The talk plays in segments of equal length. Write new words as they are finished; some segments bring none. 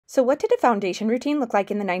So what did a foundation routine look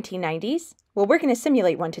like in the 1990s? Well, we're going to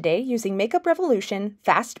simulate one today using Makeup Revolution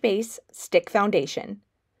Fast Base Stick Foundation.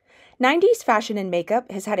 90s fashion and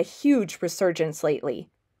makeup has had a huge resurgence lately,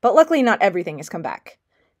 but luckily not everything has come back.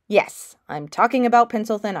 Yes, I'm talking about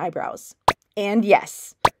pencil-thin eyebrows. And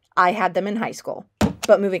yes, I had them in high school.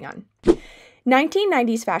 But moving on.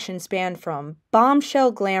 1990s fashion spanned from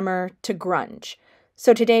bombshell glamour to grunge.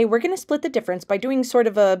 So today we're going to split the difference by doing sort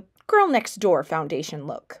of a girl next door foundation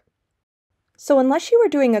look. So unless you were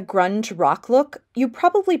doing a grunge rock look, you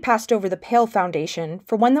probably passed over the pale foundation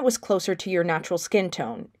for one that was closer to your natural skin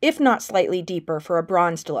tone, if not slightly deeper for a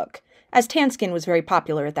bronzed look, as tan skin was very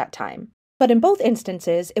popular at that time. But in both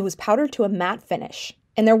instances, it was powdered to a matte finish,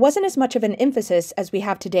 and there wasn't as much of an emphasis as we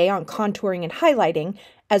have today on contouring and highlighting,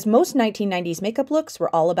 as most 1990s makeup looks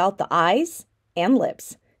were all about the eyes and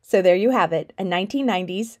lips. So there you have it, a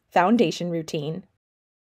 1990s foundation routine.